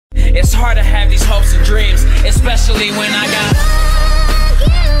It's hard to have these hopes and dreams, especially when I got.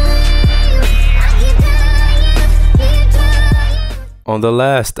 On the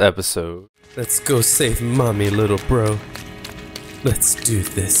last episode, let's go save mommy, little bro. Let's do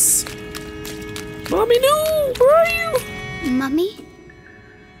this. Mommy, no! Where are you? Mummy?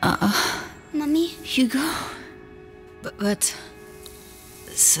 Mummy? Hugo? But...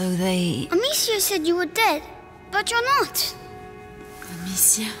 So they... Amicia said you were dead, but you're not.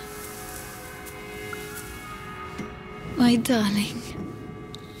 Amicia? My darling.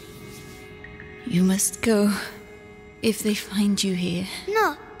 You must go if they find you here.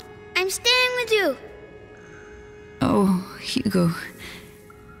 No, I'm staying with you. Oh, Hugo.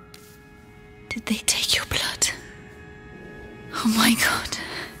 Did they take your blood? Oh my God.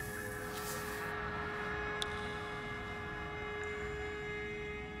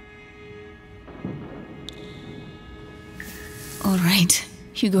 All right,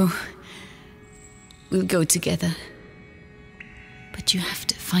 Hugo. We'll go together. But you have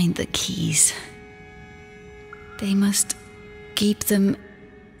to find the keys. They must keep them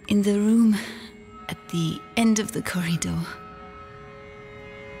in the room at the end of the corridor.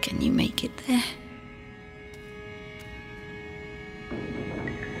 Can you make it there?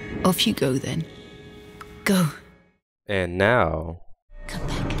 Off you go then. Go. And now... Come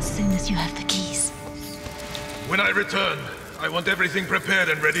back as soon as you have the keys. When I return, I want everything prepared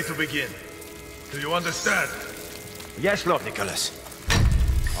and ready to begin. Do you understand? Yes, Lord Nicholas.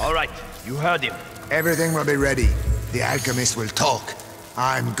 All right, you heard him. Everything will be ready. The alchemist will talk.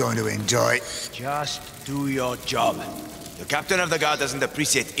 I'm going to enjoy it. Just do your job. The captain of the guard doesn't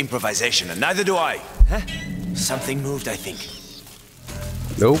appreciate improvisation, and neither do I. Huh? Something moved, I think.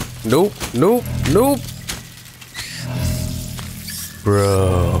 Nope, nope, nope, nope.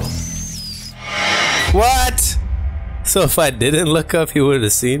 Bro. What? So if I didn't look up, he would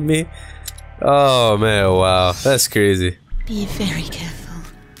have seen me? Oh man, wow. That's crazy. Be very careful.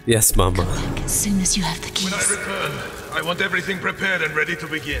 Yes, Mama. Come back as soon as you have the keys. When I return, I want everything prepared and ready to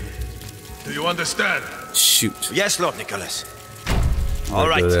begin. Do you understand? Shoot. Yes, Lord Nicholas. All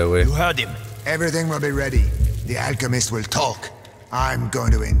right, that way. you heard him. Everything will be ready. The alchemist will talk. I'm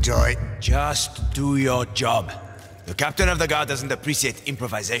going to enjoy it. Just do your job. The captain of the guard doesn't appreciate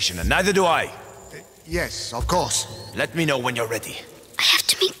improvisation, and neither do I. Yes, of course. Let me know when you're ready. I have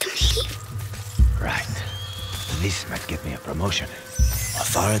to make them leave. Right. This might get me a promotion.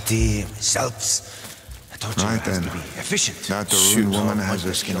 Authority, results. I told you Right it has then. to be efficient. That the ruined woman has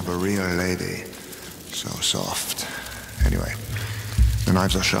the skin of a real lady. So soft. Anyway, the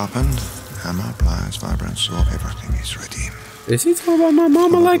knives are sharpened. Hammer, pliers, vibrant saw, everything is ready. Is he talking about my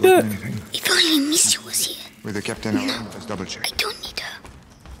mama like that? Anything. If only Amicia was here. With the captain around, let's double check. I don't need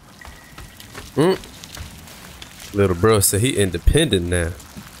her. Little bro said he independent now.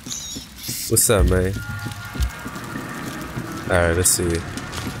 What's up, man? Alright, let's see.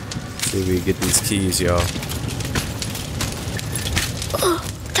 See if we can get these keys, y'all. Oh,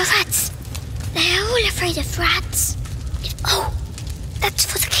 the rats. They are all afraid of rats. Oh, that's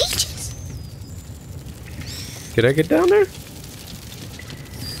for the cages. Can I get down there?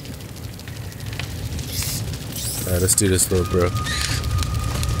 Alright, let's do this, little bro.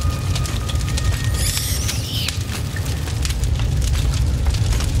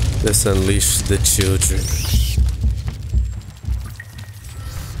 Let's unleash the children.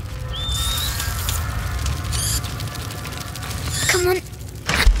 Come on.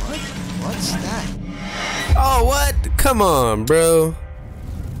 What's that? Oh, what? Come on, bro.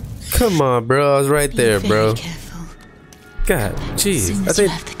 Come on, bro. I was right there, Be bro. very careful. God, As jeez. soon I as you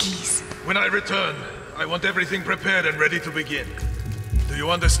think have the keys. When I return, I want everything prepared and ready to begin. Do you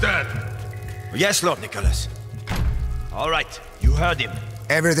understand? Yes, Lord Nicholas. All right, you heard him.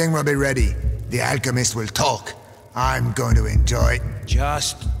 Everything will be ready. The alchemist will talk. I'm going to enjoy it.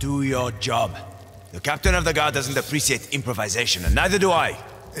 Just do your job. The captain of the guard doesn't appreciate improvisation, and neither do I.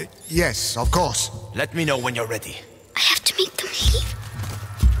 Yes, of course. Let me know when you're ready. I have to make them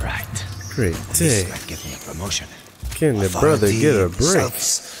leave. Right. great This day. might give me a promotion. Can the brother get a break?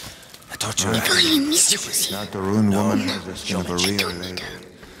 I told you. If only Amicia was here. That the ruined woman has the skin of a I real don't need lady. her.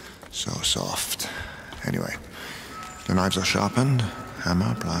 So soft. Anyway, the knives are sharpened.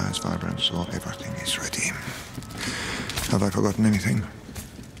 Hammer, pliers, vibrant saw, everything is ready. Have I forgotten anything?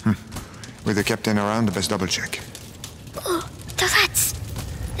 With the captain around, the best double check. Oh, the rats.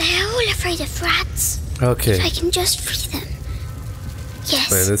 They are all afraid of rats. Okay. If I can just free them. Yes.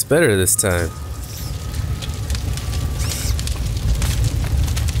 Man, it's better this time.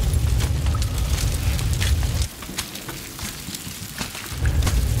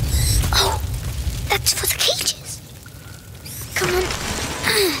 Oh, that's for the cages. Come on.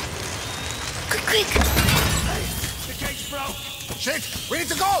 quick. The gate's broke! Shit! We need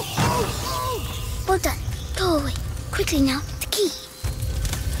to go! Well done. Go away. Quickly now. The key.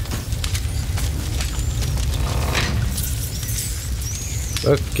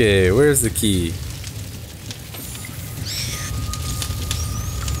 Okay, where's the key?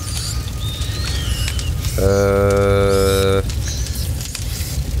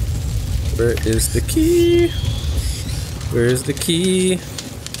 Where is the key? Where is the key?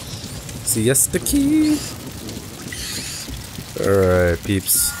 See, yes, the key. Alright,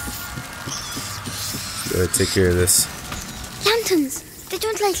 peeps. Gotta take care of this. Lanterns. They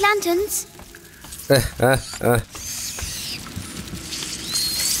don't like lanterns.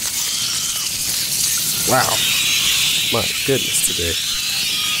 Wow. My goodness today.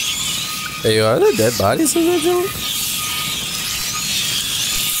 Hey, are there dead bodies in that joint?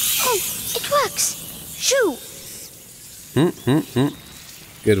 Oh, it works. Shoo.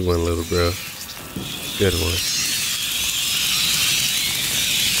 Good one, little bro. Good one.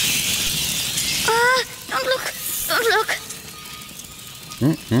 Don't look. Don't look.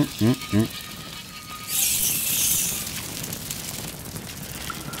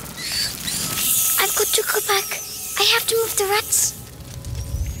 I've got to go back. I have to move the rats.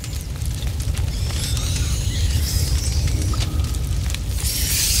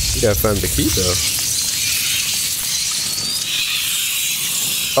 You gotta find the key, though.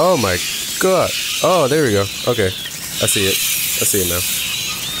 Oh my god. Oh, there we go. Okay. I see it. I see it now.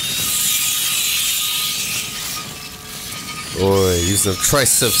 Boy, use them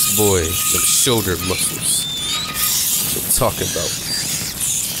triceps, boy. Them shoulder muscles. What I'm talking about.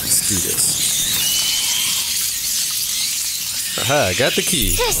 Let's do this. Aha, I got the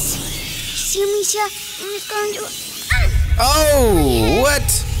key. Yes. See, Amicia? I'm just going to... Oh, what?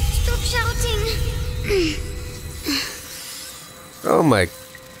 Stop shouting. Oh my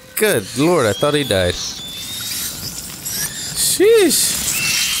good lord, I thought he died. Sheesh.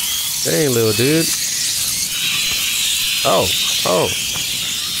 Dang, little dude. Oh.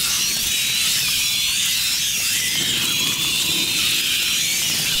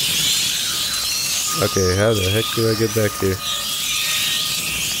 Okay, how the heck do I get back here?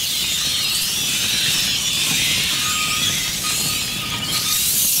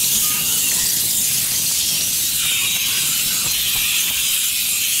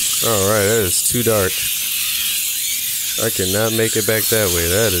 Alright, that is too dark. I cannot make it back that way,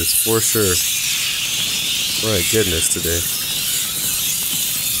 that is for sure. My goodness today.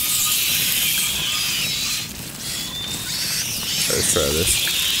 Let's try this.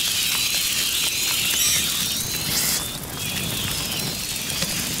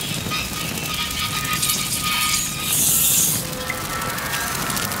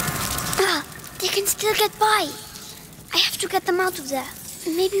 They can still get by. I have to get them out of there.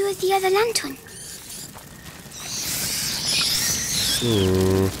 Maybe with the other lantern.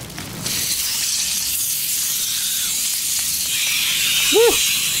 Woo.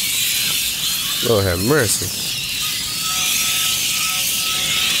 Lord have mercy.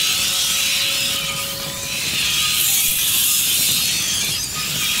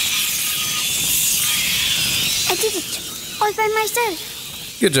 I did it. All by myself.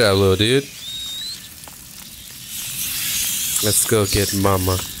 Good job, little dude. Let's go get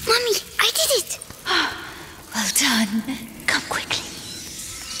Mama. Mommy, I did it. Well done. Come quickly.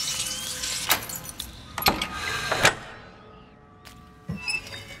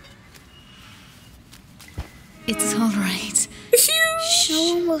 It's all right.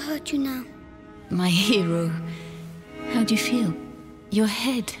 No one will hurt you now. My hero. How do you feel? Your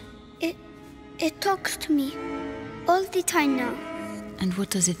head. It talks to me all the time now. And what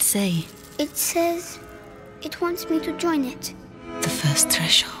does it say? It says it wants me to join it. The first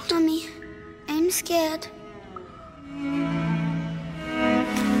threshold. Mommy, I'm scared.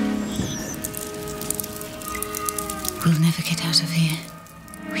 We'll never get out of here.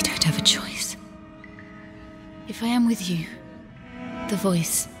 We don't have a choice. If I am with you, the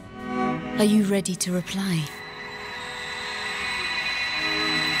voice, are you ready to reply?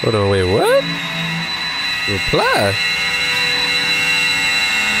 Hold on, wait, what? Reply?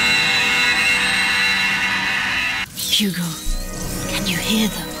 Hugo, can you hear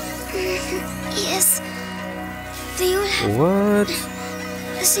them? Yes. They all have What?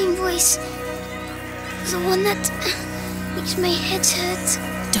 the same voice. The one that makes my head hurt.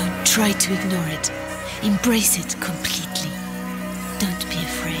 Don't try to ignore it. Embrace it completely. Don't be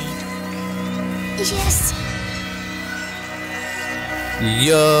afraid. Yes.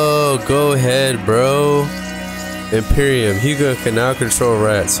 Yo, go ahead, bro. Imperium. Hugo can now control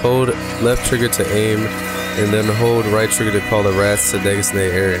rats. Hold left trigger to aim and then hold right trigger to call the rats to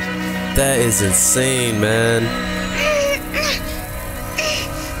designate area. That is insane, man.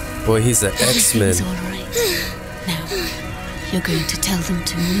 Boy, he's an X-Men. Everything's all right. Now, you're going to tell them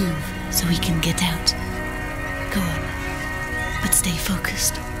to move so we can get out. Go on. But stay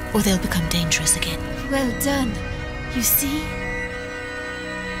focused, or they'll become dangerous again. Well done. You see?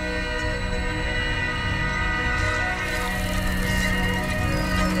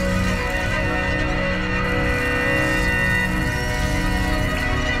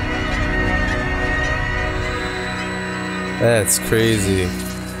 That's crazy.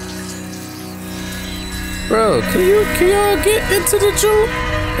 Bro, can y'all get into the joke?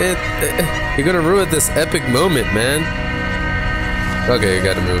 You're gonna ruin this epic moment, man. Okay, you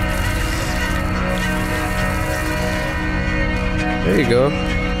gotta move. There you go.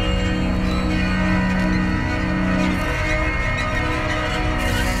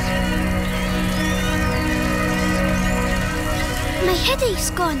 My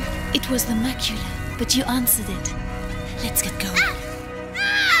headache's gone. It was the macula, but you answered it. Let's get going.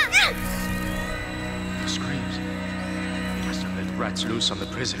 The screams. They must have let rats loose on the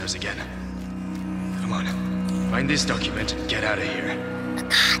prisoners again. Come on. Find this document and get out of here. A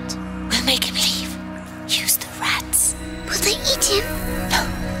cat. We'll make him leave. Use the rats. Will they eat him? No,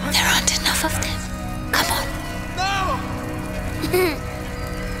 there aren't enough of them. Come on.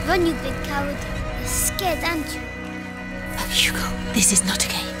 Run, you big coward. You're scared, aren't you? Oh, Hugo, this is not a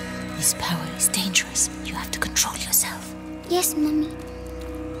game. This power is dangerous. You have to control yourself. Yes, Mommy.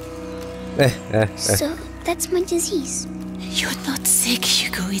 So, that's my disease. You're not sick,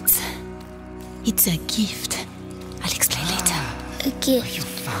 Hugo. It's a gift. I'll explain later. A gift.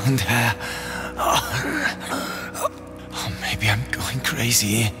 Found her. Oh, maybe I'm going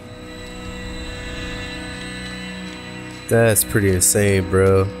crazy. That's pretty insane,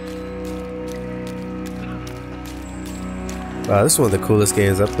 bro. Wow, this is one of the coolest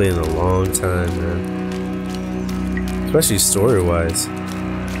games I've played in a long time, man. Especially story-wise.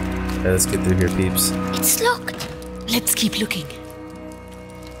 Yeah, let's get through here, peeps. It's locked. Let's keep looking.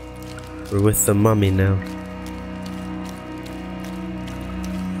 We're with the mummy now.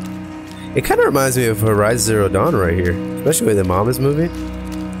 It kind of reminds me of Horizon Zero Dawn right here. Especially the way the mom is moving.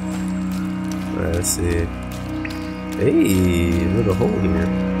 Alright, let's see. Hey, little hole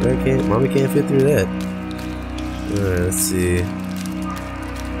here. Mommy can't fit through that. Let's see.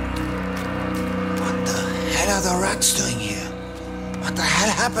 What the hell are the rats doing here? What the hell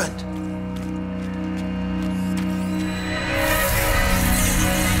happened?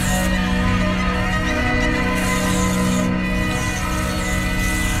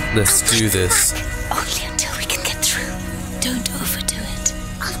 Let's do this. Only until we can get through. Don't overdo it.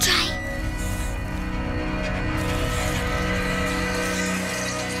 I'll try.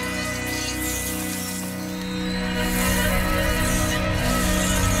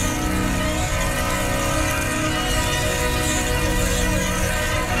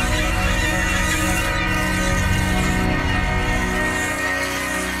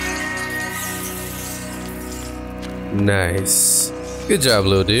 Nice. Good job,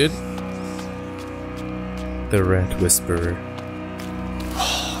 little dude. The Rat Whisperer.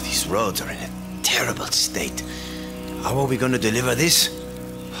 Oh, these roads are in a terrible state. How are we going to deliver this?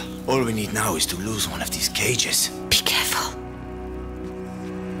 All we need now is to lose one of these cages. Be careful.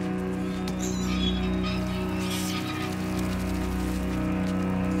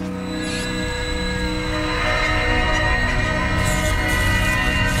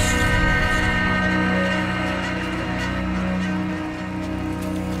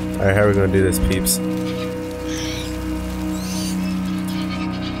 Alright, how are we gonna do this, peeps?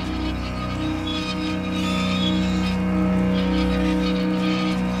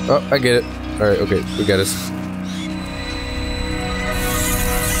 Oh, I get it. Alright, okay, we got this.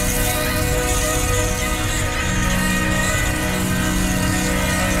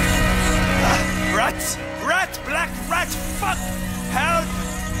 Rats! Rat! Black rat! Fuck! Help!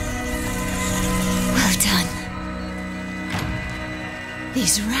 Well done.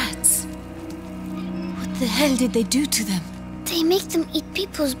 These rats. What the hell did they do to them? They make them eat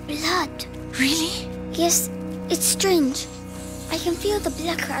people's blood. Really? Yes, it's strange. I can feel the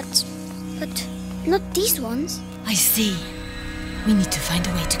black rats, but not these ones. I see. We need to find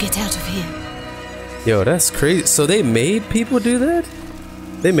a way to get out of here. Yo, that's crazy. So they made people do that?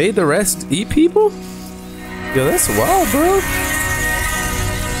 They made the rats eat people? Yo, that's wild, bro.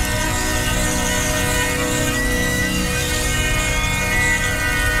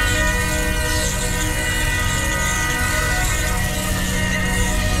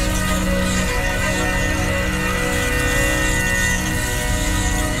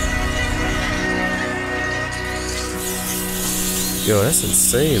 Yo, that's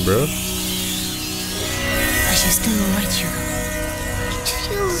insane, bro. Are you still alright, Hugo? It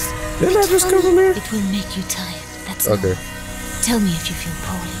feels... Didn't I just come from here? It will make you tired. That's Okay. all. Tell me if you feel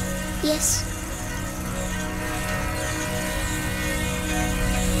poorly. Yes.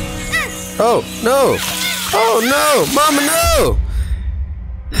 Oh, no! Oh, no! Mama, no!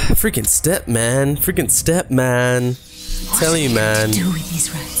 Freaking step, man. Freaking step, man. I'm telling you, man. Do with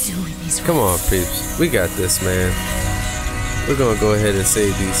these rats. Do with these rats. Come on, Peeps. We got this, man. We're gonna go ahead and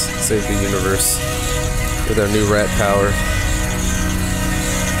save the universe with our new rat power.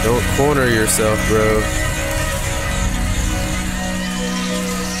 Don't corner yourself, bro.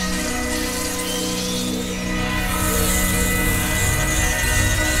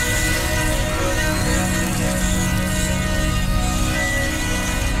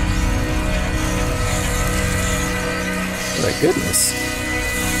 My goodness.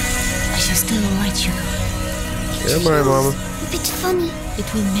 Are you still alright, Hugo? Yeah, I'm alright, Mama. A bit funny. It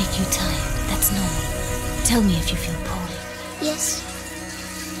will make you tired. That's normal. Tell me if you feel poorly. Yes.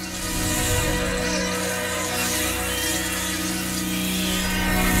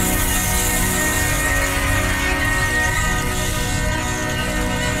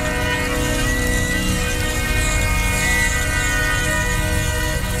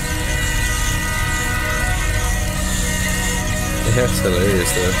 That's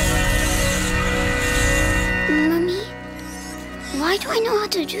hilarious, though. Mummy, why do I know how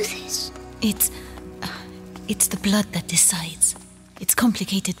to do this? It's the blood that decides. It's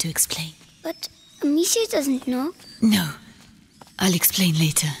complicated to explain. But Amicia doesn't know. No. I'll explain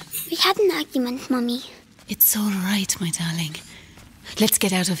later. We had an argument, Mummy. It's all right, my darling. Let's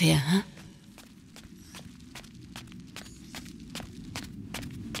get out of here, huh?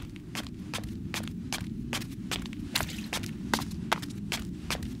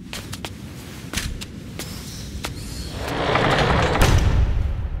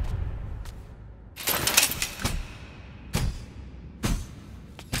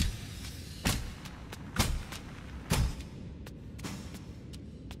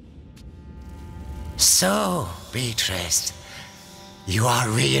 So, Beatrice, you are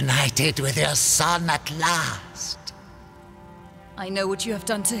reunited with your son at last. I know what you have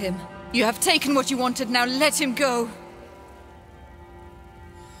done to him. You have taken what you wanted, now let him go.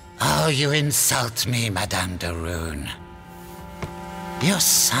 Oh, you insult me, Madame de Rune. Your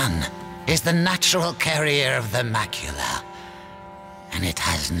son is the natural carrier of the macula, and it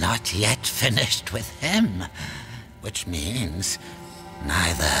has not yet finished with him, which means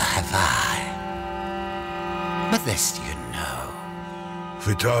neither have I. But this you know.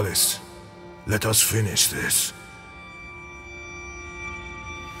 Vitalis, let us finish this.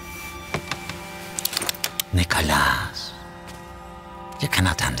 Nicholas, you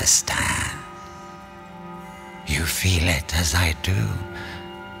cannot understand. You feel it as I do.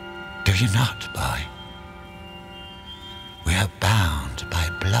 Do you not, boy? We are bound by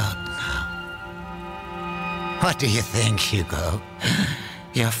blood now. What do you think, Hugo?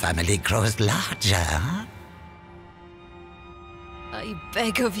 Your family grows larger, huh? I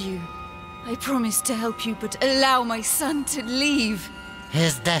beg of you. I promise to help you, but allow my son to leave.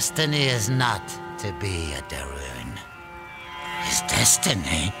 His destiny is not to be a de Rune. His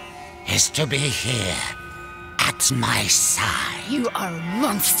destiny is to be here, at my side. You are a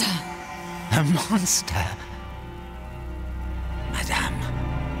monster. A monster? Madame,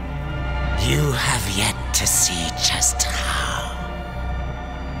 you have yet to see just how.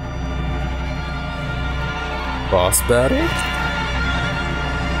 Boss battle?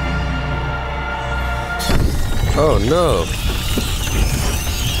 Oh no.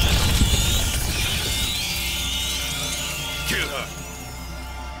 Kill her.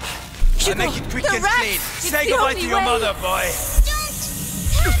 Hugo, make it quick the and rats! clean. It's Say the goodbye only to your way. mother, boy.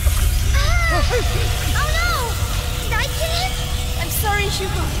 Oh no! Did I kill him? I'm sorry,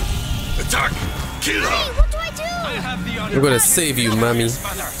 Hugo. Attack! Kill Hey, her! what do I do? I'm gonna save you, mommy.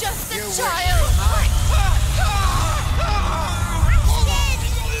 Just a child. I'm dead.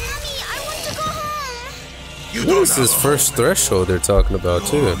 Mommy, I want to go home. You What don't is have this a first threshold they're talking about,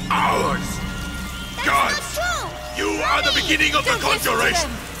 too? Ours! God! That's true. You are the beginning of the Don't listen to conjuration!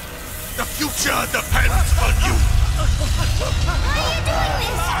 them. The future depends on you! Why are you doing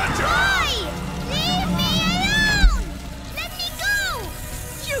this? Why? Leave me alone! Let me go!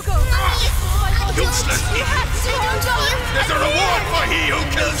 Hugo! Useless I idiot! don't know you. There's a reward for he who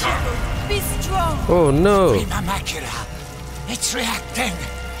kills her! Be strong. Oh no. Prima macula. It's reacting.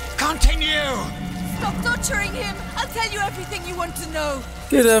 Continue. Stop torturing him. I'll tell you everything you want to know.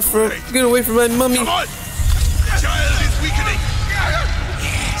 Get away from my mummy. Come on! The child is weakening!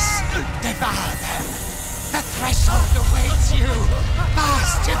 Yes. Devour them. The threshold awaits you!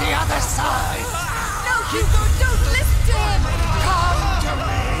 Pass to the other side! No, Hugo, don't listen to him! Come to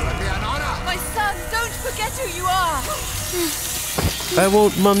me! My son, don't forget who you are! I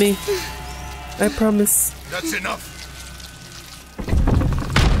won't, Mummy. I promise. That's enough.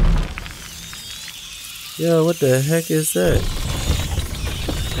 Yo, what the heck is that?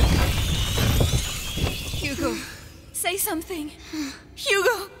 Hugo, say something.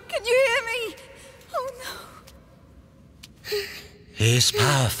 Hugo, can you hear me? Oh no. He's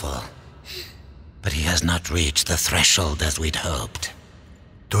powerful, but he has not reached the threshold as we'd hoped.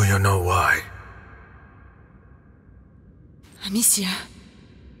 Do you know why? Amicia.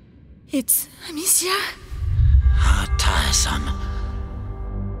 It's Amicia. How tiresome.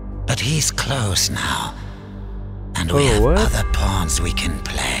 But he's close now, and we have other pawns we can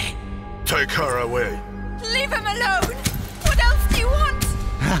play. Take her away. Leave him alone! What else do you want?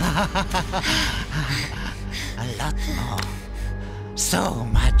 A lot more. So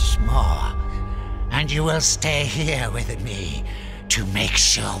much more. And you will stay here with me to make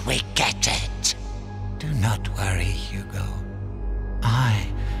sure we get it. Do not worry, Hugo. I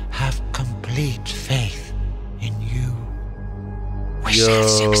have complete faith in you. We shall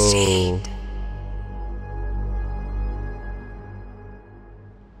succeed.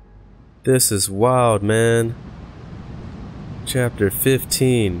 This is wild, man. Chapter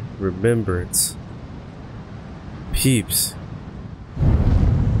 15, Remembrance. Peeps.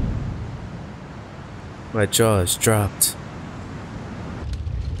 My jaw is dropped.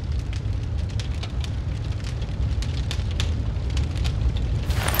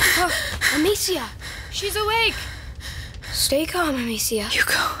 Amicia! She's awake! Stay calm, Amicia.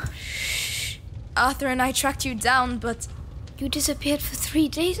 Hugo. Arthur and I tracked you down, but... You disappeared for 3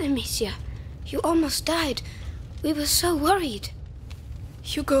 days, Amicia. You almost died. We were so worried.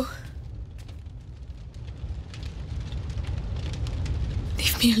 Hugo.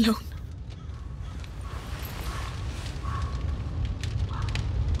 Leave me alone.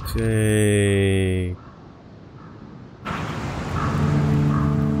 Dang.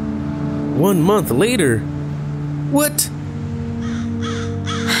 1 month later? What?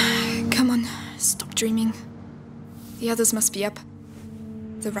 Come on, stop dreaming. The others must be up.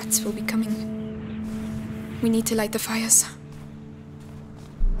 The rats will be coming. We need to light the fires.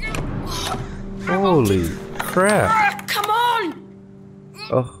 Holy crap. Come on!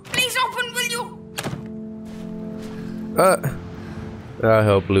 Oh. Please open, will you? I'll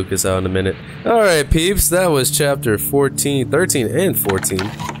help Lucas out in a minute. Alright, peeps, that was chapter 13 and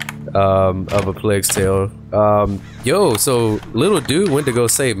 14 of A Plague's Tale. Yo, so little dude went to go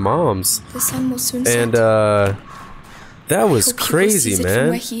save moms. The sun will soon and set. that was crazy, man.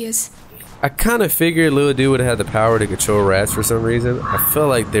 Where he is. I kind of figured little dude would have had the power to control rats for some reason. I felt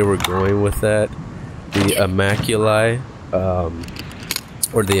like they were going with that. The Immaculi,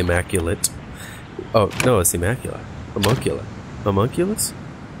 or the Immaculate. Oh, no, it's the Immacula. Homunculus?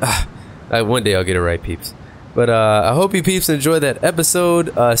 One day I'll get it right, peeps. But I hope you peeps enjoyed that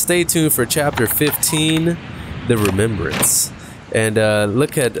episode. Stay tuned for chapter 15, The Remembrance. And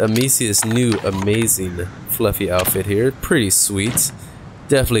look at Amicia's new amazing fluffy outfit here. Pretty sweet.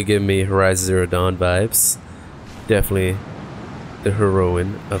 Definitely giving me Horizon Zero Dawn vibes. Definitely the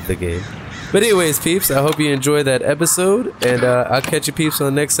heroine of the game. But anyways, peeps, I hope you enjoyed that episode. And I'll catch you peeps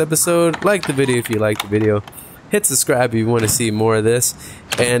on the next episode. Like the video if you like the video. Hit subscribe if you want to see more of this.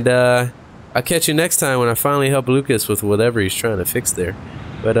 And I'll catch you next time when I finally help Lucas with whatever he's trying to fix there.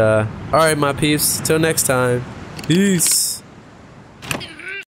 But alright, my peeps. Till next time. Peace.